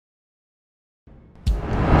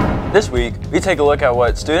This week, we take a look at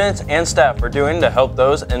what students and staff are doing to help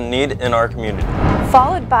those in need in our community.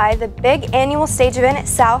 Followed by the big annual stage event at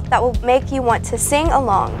South that will make you want to sing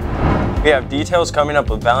along. We have details coming up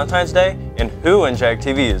with Valentine's Day and who in Jag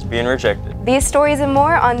TV is being rejected. These stories and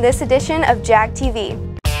more on this edition of Jag TV.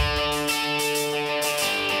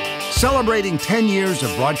 Celebrating 10 years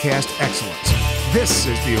of broadcast excellence, this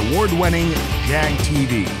is the award-winning Jag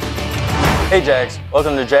TV. Hey Jags,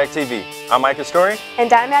 welcome to Jag TV. I'm Micah Story.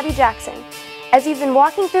 And I'm Abby Jackson. As you've been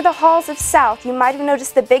walking through the halls of South, you might have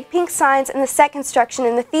noticed the big pink signs and the set construction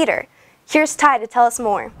in the theater. Here's Ty to tell us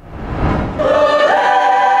more.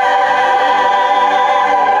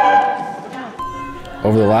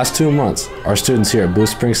 Over the last 2 months, our students here at Blue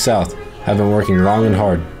Springs South have been working long and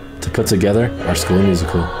hard to put together our school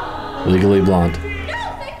musical, Legally Blonde.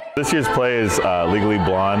 This year's play is Legally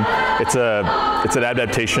Blonde. It's an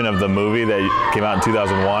adaptation of the movie that came out in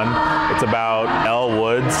 2001. It's about Elle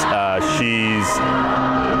Woods. She's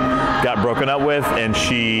got broken up with and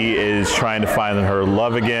she is trying to find her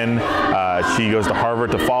love again. She goes to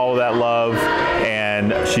Harvard to follow that love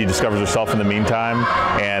and she discovers herself in the meantime,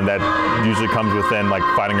 and that usually comes within like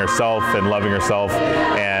finding herself and loving herself,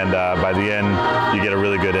 and by the end you get a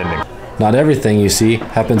really good ending. Not everything you see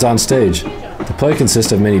happens on stage. The play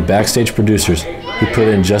consists of many backstage producers who put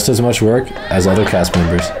in just as much work as other cast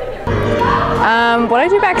members. What I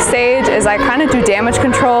do backstage is I kind of do damage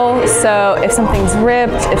control, so if something's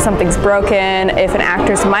ripped, if something's broken, if an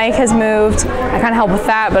actor's mic has moved, I kind of help with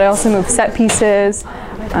that, but I also move set pieces.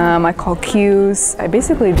 I call cues. I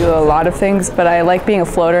basically do a lot of things, but I like being a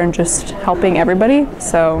floater and just helping everybody,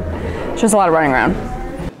 so it's just a lot of running around.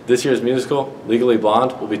 This year's musical, Legally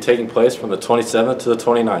Blonde, will be taking place from the 27th to the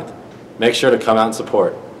 29th. Make sure to come out and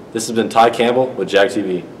support. This has been Ty Campbell with Jag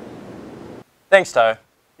TV. Thanks, Ty.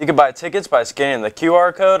 You can buy tickets by scanning the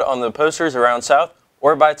QR code on the posters around South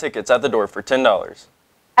or buy tickets at the door for $10.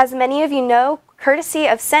 As many of you know, courtesy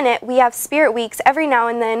of Senate, we have Spirit Weeks every now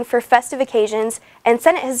and then for festive occasions, and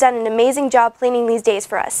Senate has done an amazing job planning these days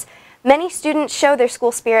for us. Many students show their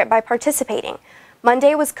school spirit by participating.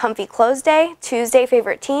 Monday was Comfy Clothes Day, Tuesday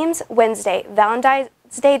Favorite Teams, Wednesday Valentine's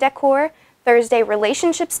Day decor, Thursday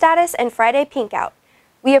Relationship Status, and Friday Pink Out.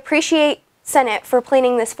 We appreciate Senate for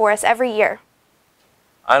planning this for us every year.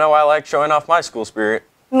 I know I like showing off my school spirit.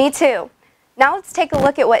 Me too. Now let's take a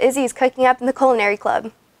look at what Izzy's cooking up in the Culinary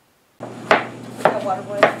Club.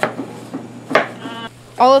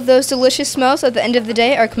 All of those delicious smells at the end of the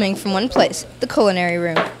day are coming from one place, the Culinary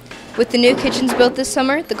Room. With the new kitchens built this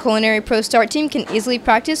summer, the Culinary Pro Start team can easily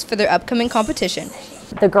practice for their upcoming competition.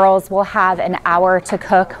 The girls will have an hour to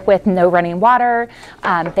cook with no running water.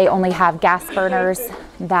 They only have gas burners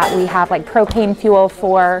that we have like propane fuel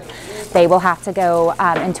for. They will have to go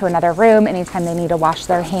into another room anytime they need to wash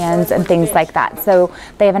their hands and things like that. So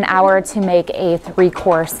they have an hour to make a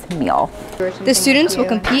 3-course meal. The students will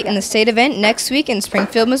compete in the state event next week in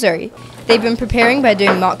Springfield, Missouri. They've been preparing by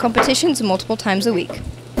doing mock competitions multiple times a week.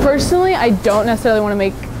 Personally, I don't necessarily want to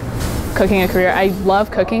make cooking a career. I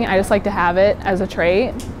love cooking. I just like to have it as a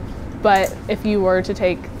trait. But if you were to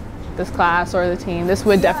take this class or the team, this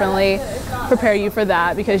would definitely prepare you for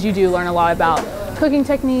that, because you do learn a lot about cooking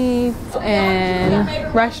techniques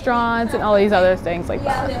and restaurants and all these other things like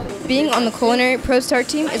that. Being on the Culinary Pro Start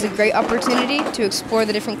team is a great opportunity to explore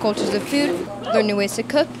the different cultures of food, learn new ways to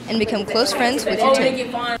cook, and become close friends with your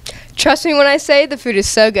team. Trust me when I say the food is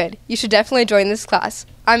so good. You should definitely join this class.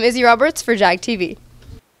 I'm Izzy Roberts for Jag TV.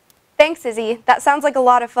 Thanks, Izzy. That sounds like a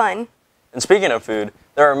lot of fun. And speaking of food,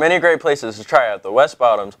 there are many great places to try out the West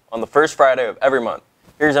Bottoms on the first Friday of every month.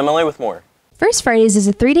 Here's Emily with more. First Fridays is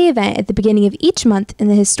a 3-day event at the beginning of each month in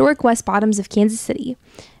the historic West Bottoms of Kansas City.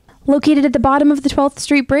 Located at the bottom of the 12th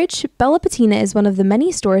Street Bridge, Bella Patina is one of the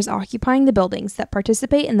many stores occupying the buildings that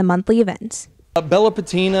participate in the monthly events. Bella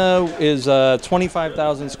Patina is a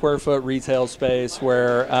 25,000 square foot retail space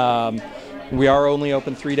where we are only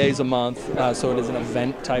open 3 days a month, so it is an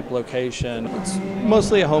event type location. It's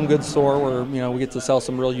mostly a home goods store where we get to sell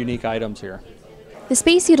some real unique items here. The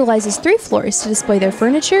space utilizes 3 floors to display their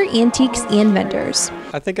furniture, antiques, and vendors.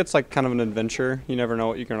 I think it's like kind of an adventure. You never know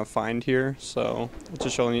what you're going to find here, so it's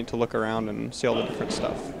just really neat to look around and see all the different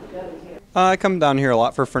stuff. I come down here a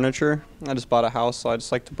lot for furniture. I just bought a house, so I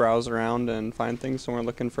just like to browse around and find things, so we're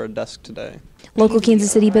looking for a desk today. Local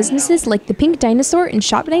Kansas City businesses like the Pink Dinosaur and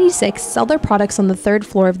Shop 96 sell their products on the 3rd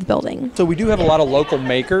floor of the building. So we do have a lot of local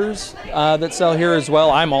makers that sell here as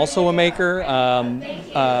well. I'm also a maker.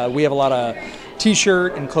 We have a lot of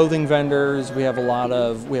t-shirt and clothing vendors. We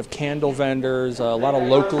have candle vendors, a lot of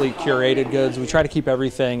locally curated goods. We try to keep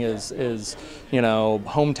everything as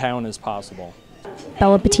hometown as possible.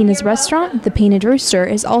 Bella Patina's restaurant, The Painted Rooster,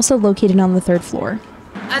 is also located on the 3rd floor.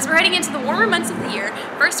 As we're heading into the warmer months of the year,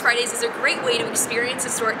 First Fridays is a great way to experience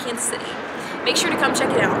historic Kansas City. Make sure to come check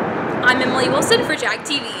it out. I'm Emily Wilson for Jag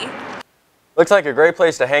TV. Looks like a great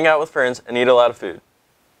place to hang out with friends and eat a lot of food.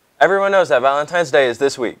 Everyone knows that Valentine's Day is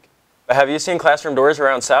this week, but have you seen classroom doors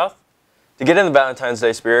around South? To get in the Valentine's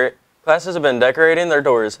Day spirit, classes have been decorating their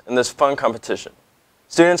doors in this fun competition.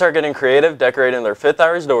 Students are getting creative decorating their 5th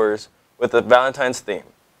hours doors with the Valentine's theme.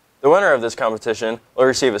 The winner of this competition will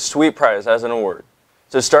receive a sweet prize as an award.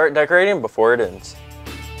 So start decorating before it ends.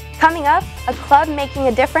 Coming up, a club making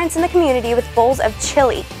a difference in the community with bowls of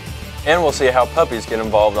chili. And we'll see how puppies get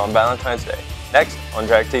involved on Valentine's Day. Next on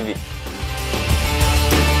Jag TV.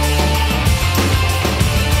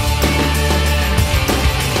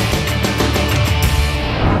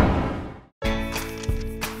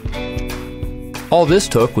 All this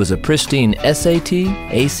took was a pristine SAT,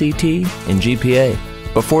 ACT, and GPA.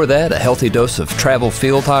 Before that, a healthy dose of travel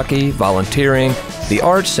field hockey, volunteering, the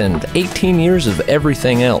arts, and 18 years of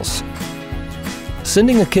everything else.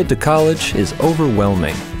 Sending a kid to college is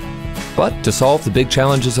overwhelming. But to solve the big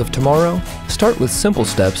challenges of tomorrow, start with simple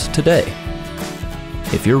steps today.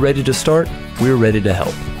 If you're ready to start, we're ready to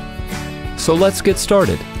help. So let's get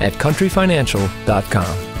started at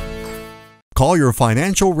countryfinancial.com. Call your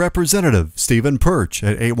financial representative, Stephen Perch,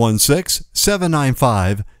 at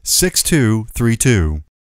 816-795-6232.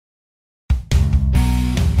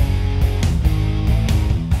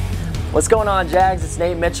 What's going on, Jags? It's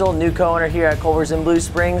Nate Mitchell, new co-owner here at Culver's in Blue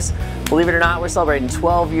Springs. Believe it or not, we're celebrating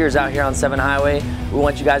 12 years out here on 7 Highway. We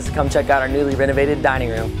want you guys to come check out our newly renovated dining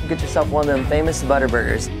room. Get yourself one of them famous butter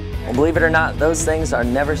burgers. Well, believe it or not, those things are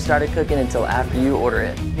never started cooking until after you order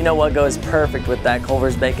it. You know what goes perfect with that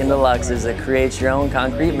Culver's Bacon Deluxe is it creates your own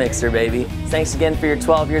concrete mixer, baby. Thanks again for your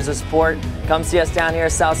 12 years of support. Come see us down here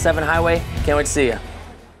at South 7 Highway. Can't wait to see you.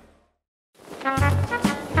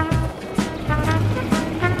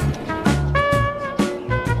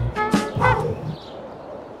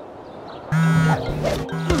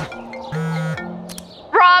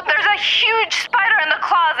 Rob, there's a huge spider in the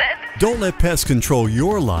closet. Don't let pests control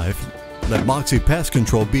your life. Let Moxie Pest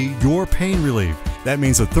Control be your pain relief. That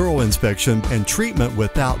means a thorough inspection and treatment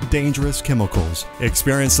without dangerous chemicals.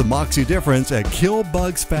 Experience the Moxie difference at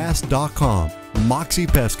killbugsfast.com. Moxie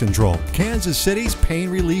Pest Control, Kansas City's pain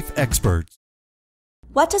relief experts.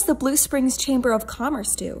 What does the Blue Springs Chamber of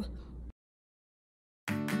Commerce do?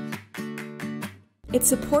 It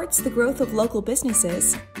supports the growth of local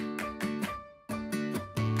businesses.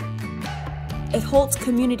 It holds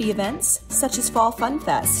community events such as Fall Fun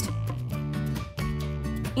Fest.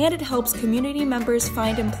 And it helps community members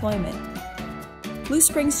find employment. Blue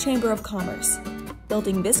Springs Chamber of Commerce,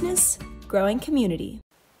 building business, growing community.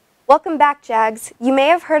 Welcome back, Jags. You may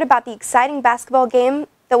have heard about the exciting basketball game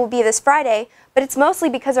that will be this Friday, but it's mostly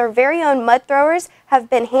because our very own mud throwers have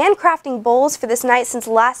been handcrafting bowls for this night since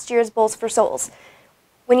last year's Bowls for Souls.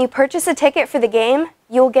 When you purchase a ticket for the game,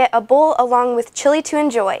 you'll get a bowl along with chili to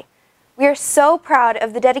enjoy. We are so proud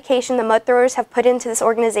of the dedication the mud throwers have put into this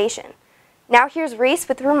organization. Now here's Reese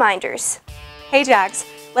with reminders. Hey Jags,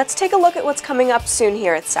 let's take a look at what's coming up soon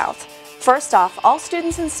here at South. First off, all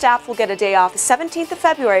students and staff will get a day off the 17th of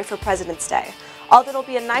February for President's Day. Although it'll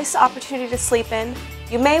be a nice opportunity to sleep in,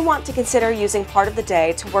 you may want to consider using part of the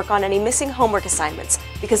day to work on any missing homework assignments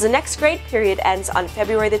because the next grade period ends on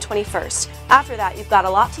February the 21st. After that, you've got a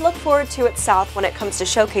lot to look forward to at South when it comes to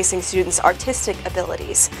showcasing students' artistic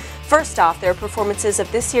abilities. First off, there are performances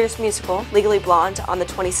of this year's musical, Legally Blonde, on the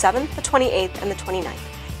 27th, the 28th, and the 29th.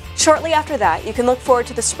 Shortly after that, you can look forward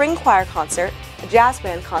to the Spring Choir Concert, a jazz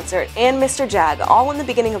band concert, and Mr. Jag, all in the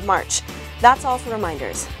beginning of March. That's all for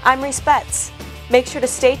reminders. I'm Reese Betts. Make sure to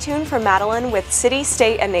stay tuned for Madeline with City,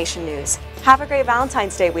 State, and Nation News. Have a great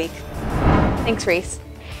Valentine's Day week. Thanks, Reese.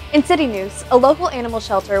 In City News, a local animal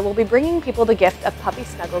shelter will be bringing people the gift of puppy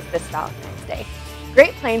snuggles this Valentine's Day.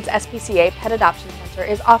 Great Plains SPCA Pet Adoption Center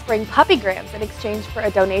is offering puppygrams in exchange for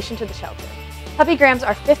a donation to the shelter. Puppygrams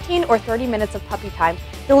are 15 or 30 minutes of puppy time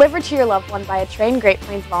delivered to your loved one by a trained Great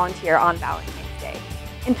Plains volunteer on Valentine's Day.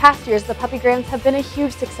 In past years, the puppygrams have been a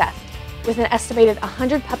huge success, with an estimated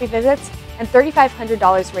 100 puppy visits and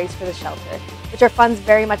 $3,500 raised for the shelter, which are funds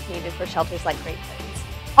very much needed for shelters like Great Plains.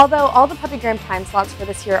 Although all the puppygram time slots for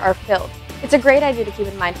this year are filled, it's a great idea to keep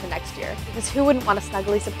in mind for next year, because who wouldn't want a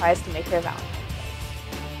snuggly surprise to make their Valentine's Day?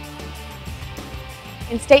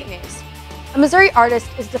 In state news, a Missouri artist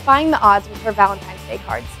is defying the odds with her Valentine's Day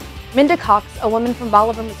cards. Minda Cox, a woman from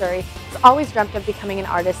Bolivar, Missouri, has always dreamt of becoming an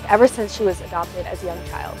artist ever since she was adopted as a young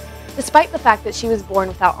child, despite the fact that she was born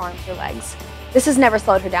without arms or legs. This has never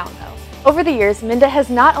slowed her down, though. Over the years, Minda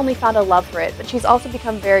has not only found a love for it, but she's also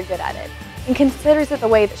become very good at it and considers it the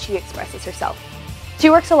way that she expresses herself.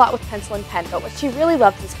 She works a lot with pencil and pen, but what she really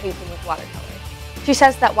loves is painting with watercolor. She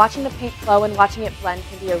says that watching the paint flow and watching it blend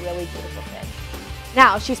can be a really beautiful thing.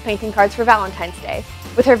 Now she's painting cards for Valentine's Day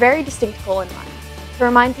with her very distinct goal in mind, to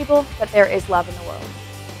remind people that there is love in the world.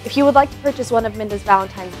 If you would like to purchase one of Minda's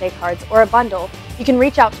Valentine's Day cards or a bundle, you can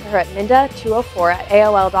reach out to her at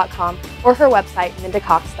minda204@aol.com or her website,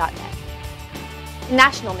 mindacox.net. In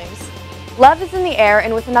national news, love is in the air,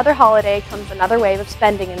 and with another holiday comes another wave of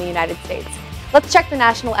spending in the United States. Let's check the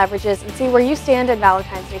national averages and see where you stand in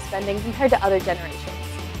Valentine's Day spending compared to other generations.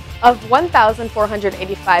 Of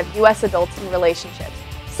 1,485 U.S. adults in relationships,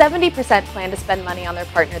 70% plan to spend money on their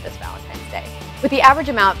partner this Valentine's Day, with the average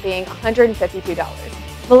amount being $152.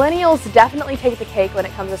 Millennials definitely take the cake when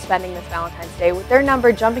it comes to spending this Valentine's Day, with their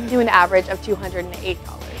number jumping to an average of $208.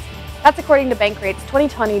 That's according to Bankrate's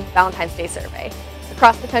 2020 Valentine's Day survey.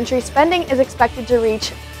 Across the country, spending is expected to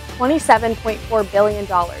reach $27.4 billion,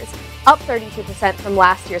 up 32% from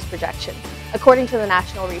last year's projections, according to the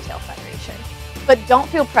National Retail Federation. But don't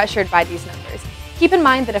feel pressured by these numbers. Keep in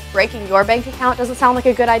mind that if breaking your bank account doesn't sound like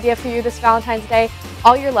a good idea for you this Valentine's Day,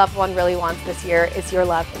 all your loved one really wants this year is your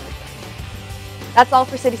love in return. That's all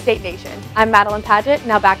for City State Nation. I'm Madeline Paget,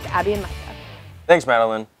 now back to Abby and Micah. Thanks,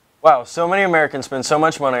 Madeline. Wow, so many Americans spend so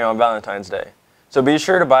much money on Valentine's Day. So be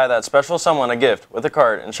sure to buy that special someone a gift with a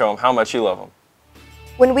card and show them how much you love them.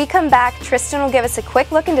 When we come back, Tristan will give us a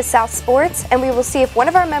quick look into South sports, and we will see if one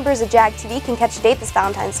of our members of Jag TV can catch a date this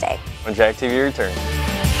Valentine's Day. When Jag TV returns.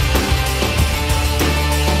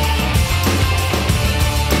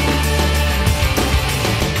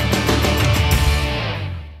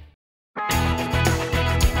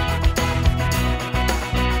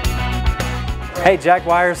 Hey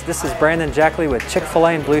Jaguars, this is Brandon Jackley with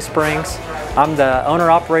Chick-fil-A in Blue Springs. I'm the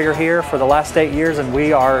owner-operator here for the last 8 years, and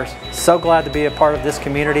we are so glad to be a part of this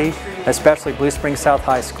community, especially Blue Springs South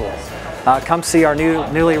High School. Come see our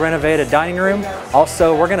newly renovated dining room.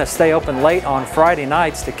 Also, we're going to stay open late on Friday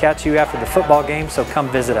nights to catch you after the football game, so come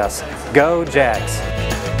visit us. Go Jags!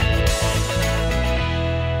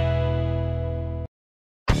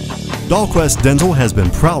 Dahlquist Dental has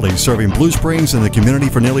been proudly serving Blue Springs and the community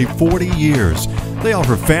for nearly 40 years. They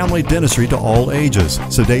offer family dentistry to all ages,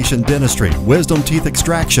 sedation dentistry, wisdom teeth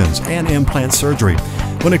extractions, and implant surgery.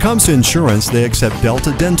 When it comes to insurance, they accept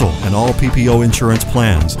Delta Dental and all PPO insurance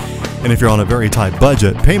plans. And if you're on a very tight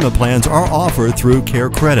budget, payment plans are offered through Care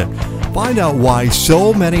Credit. Find out why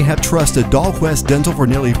so many have trusted Dahlquist Dental for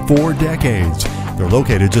nearly 4 decades. They're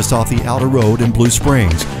located just off the outer road in Blue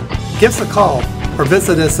Springs. Give us a call or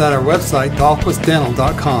visit us at our website,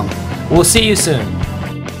 dahlquistdental.com. We'll see you soon.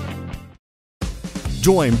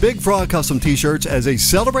 Join Big Frog Custom T-shirts as they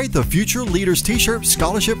celebrate the Future Leaders T-shirt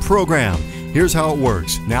Scholarship Program. Here's how it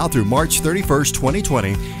works. Now through March 31st,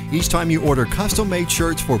 2020, each time you order custom-made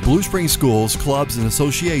shirts for Blue Springs schools, clubs, and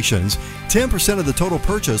associations, 10% of the total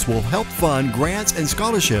purchase will help fund grants and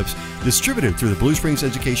scholarships distributed through the Blue Springs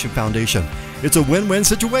Education Foundation. It's a win-win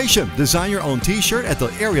situation. Design your own T-shirt at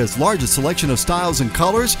the area's largest selection of styles and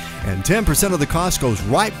colors, and 10% of the cost goes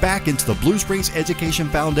right back into the Blue Springs Education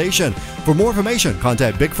Foundation. For more information,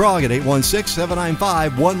 contact Big Frog at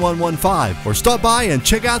 816-795-1115 or stop by and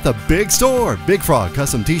check out the big store. Big Frog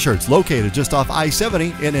Custom T-shirts located just off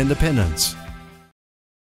I-70 in Independence.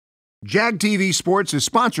 Jag TV Sports is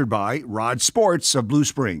sponsored by Rod Sports of Blue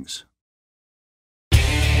Springs.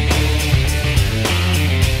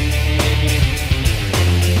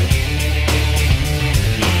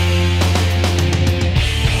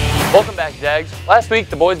 Welcome back, Jags. Last week,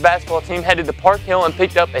 the boys basketball team headed to Park Hill and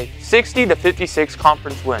picked up a 60-56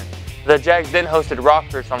 conference win. The Jags then hosted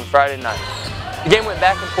Rockhurst on Friday night. The game went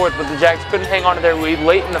back and forth, but the Jags couldn't hang on to their lead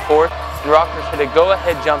late in the fourth, and Rockhurst hit a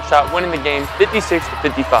go-ahead jump shot, winning the game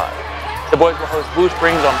 56-55. The boys will host Blue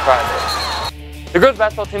Springs on Friday. The girls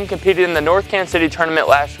basketball team competed in the North Kansas City tournament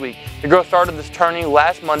last week. The girls started this tourney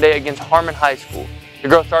last Monday against Harmon High School. The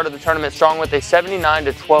girls started the tournament strong with a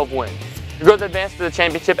 79-12 win. The girls advanced to the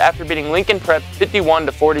championship after beating Lincoln Prep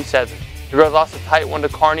 51-47. The girls lost a tight one to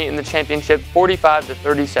Kearney in the championship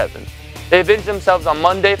 45-37. They avenged themselves on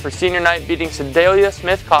Monday for senior night, beating Sedalia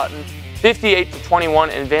Smith Cotton 58-21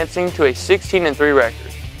 and advancing to a 16-3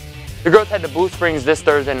 record. The girls head to Blue Springs this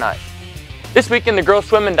Thursday night. This weekend, the girls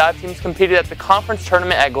swim and dive teams competed at the conference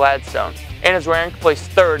tournament at Gladstone. Anna Zwarenk placed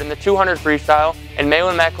 3rd in the 200 freestyle and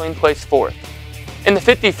Malin McLean placed 4th. In the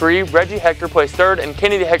 50 free, Reggie Hector placed 3rd and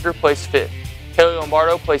Kennedy Hector placed 5th. Kelly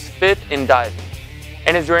Lombardo placed 5th in diving.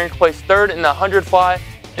 Anna Zwarenk placed 3rd in the 100 fly.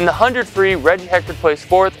 In the 100 free, Reggie Hector placed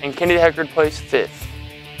 4th and Kennedy Hector placed 5th.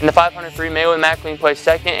 In the 500 free, Maylin McLean placed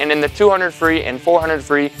second, and in the 200 free and 400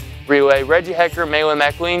 free relay, Reggie Hector, Maylin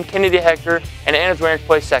McLean, Kennedy Hector, and Anna Zwarick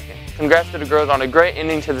placed second. Congrats to the girls on a great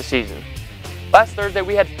ending to the season. Last Thursday,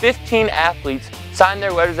 we had 15 athletes sign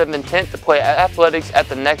their letters of intent to play athletics at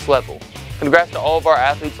the next level. Congrats to all of our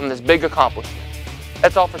athletes on this big accomplishment.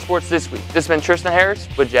 That's all for sports this week. This has been Tristan Harris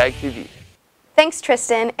with Jag TV. Thanks,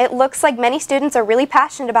 Tristan. It looks like many students are really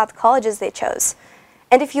passionate about the colleges they chose.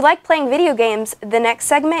 And if you like playing video games, the next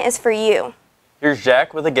segment is for you. Here's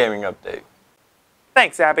Jack with a gaming update.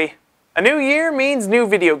 Thanks, Abby. A new year means new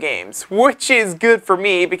video games, which is good for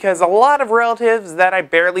me because a lot of relatives that I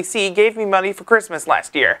barely see gave me money for Christmas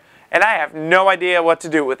last year, and I have no idea what to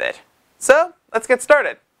do with it. So, let's get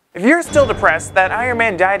started. If you're still depressed that Iron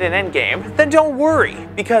Man died in Endgame, then don't worry,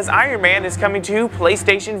 because Iron Man is coming to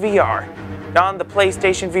PlayStation VR. Don the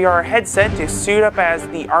PlayStation VR headset to suit up as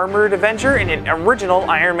the armored Avenger in an original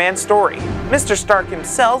Iron Man story. Mr. Stark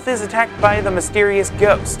himself is attacked by the mysterious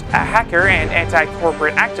Ghost, a hacker and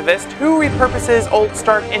anti-corporate activist who repurposes old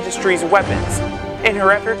Stark Industries weapons in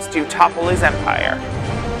her efforts to topple his empire.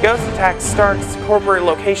 Ghost attacks Stark's corporate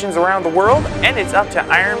locations around the world, and it's up to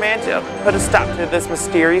Iron Man to put a stop to this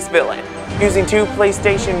mysterious villain. Using 2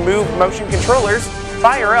 PlayStation Move motion controllers,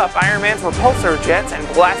 fire up Iron Man's repulsor jets and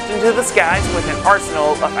blast into the skies with an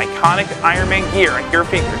arsenal of iconic Iron Man gear at your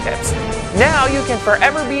fingertips. Now you can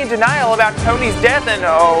forever be in denial about Tony's death and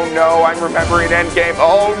oh no, I'm remembering Endgame,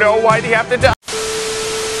 oh no, why'd he have to die?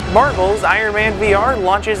 Marvel's Iron Man VR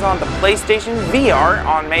launches on the PlayStation VR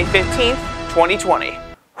on May 15th, 2020.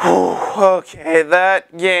 Okay,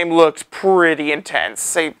 that game looks pretty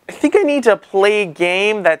intense. I think I need to play a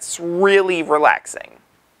game that's really relaxing.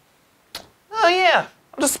 Oh yeah,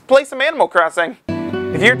 I'll just play some Animal Crossing.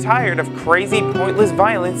 If you're tired of crazy, pointless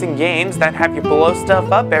violence in games that have you blow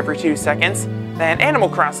stuff up every 2 seconds, then Animal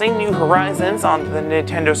Crossing New Horizons on the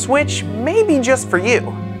Nintendo Switch may be just for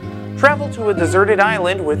you. Travel to a deserted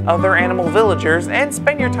island with other animal villagers and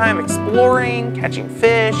spend your time exploring, catching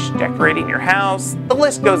fish, decorating your house, the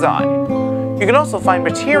list goes on. You can also find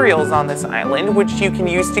materials on this island which you can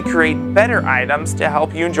use to create better items to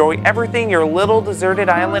help you enjoy everything your little deserted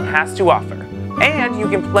island has to offer. And you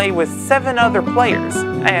can play with 7 other players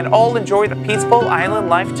and all enjoy the peaceful island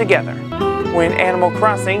life together when Animal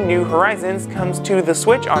Crossing New Horizons comes to the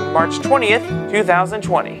Switch on March 20th,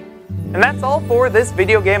 2020. And that's all for this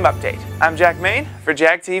video game update. I'm Jack Main for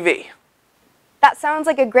Jag TV. That sounds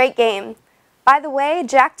like a great game. By the way,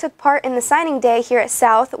 Jack took part in the signing day here at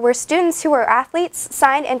South, where students who are athletes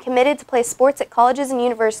signed and committed to play sports at colleges and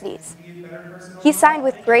universities. He signed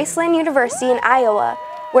with Graceland University in Iowa,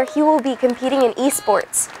 where he will be competing in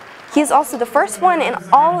esports. He is also the first one in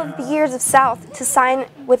all of the years of South to sign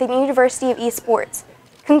with a University of Esports.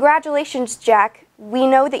 Congratulations, Jack. We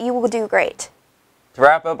know that you will do great. To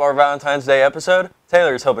wrap up our Valentine's Day episode,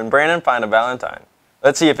 Taylor is helping Brandon find a Valentine.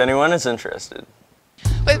 Let's see if anyone is interested.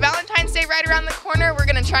 With Valentine's Day right around the corner, we're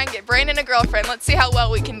going to try and get Brandon a girlfriend. Let's see how well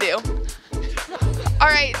we can do.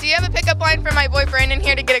 Alright, do you have a pickup line for my boy Brandon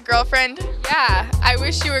here to get a girlfriend? Yeah, I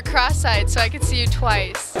wish you were cross-eyed so I could see you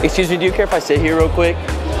twice. Excuse me, do you care if I sit here real quick?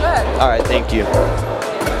 Good. Alright, thank you.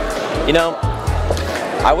 You know,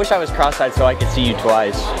 I wish I was cross-eyed so I could see you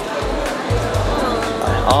twice.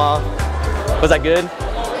 Was that good?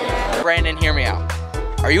 Brandon, hear me out.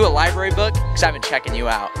 Are you a library book? Because I've been checking you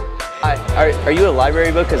out. Are you a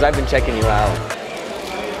library book? Because I've been checking you out.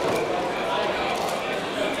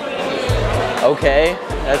 Okay,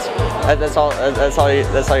 that's all you're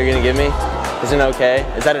gonna give me? Is it okay?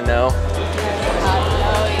 Is that a no? I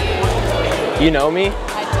know you. You know me?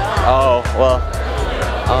 I don't. Oh well.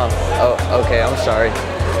 Oh okay. I'm sorry.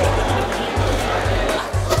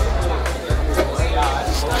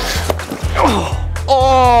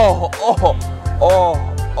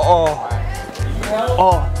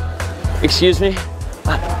 Oh. Excuse me?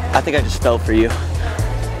 I think I just fell for you.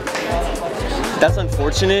 That's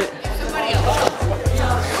unfortunate.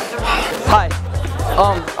 Hi.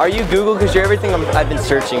 Are you Google? Because you're everything I've been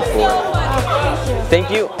searching for. Thank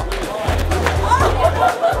you.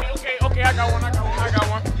 Okay, I got one. I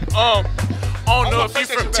don't know if you're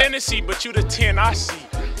from Tennessee, but you the 10 I see.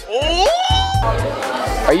 Oh!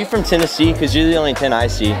 Are you from Tennessee? Because you're the only 10 I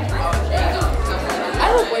see. I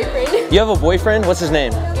have a boyfriend. You have a boyfriend? What's his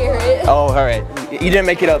name? Garrett. Oh, all right. You didn't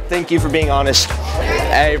make it up. Thank you for being honest.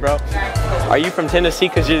 Hey, bro. Are you from Tennessee?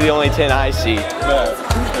 Because you're the only 10 I see. No.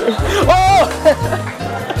 Oh!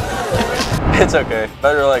 It's okay.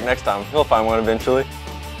 Better luck next time. You'll find one eventually.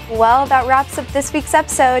 Well, that wraps up this week's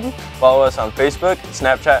episode. Follow us on Facebook,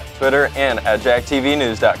 Snapchat, Twitter, and at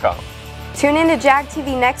jagtvnews.com. Tune in to Jag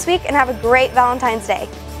TV next week and have a great Valentine's Day.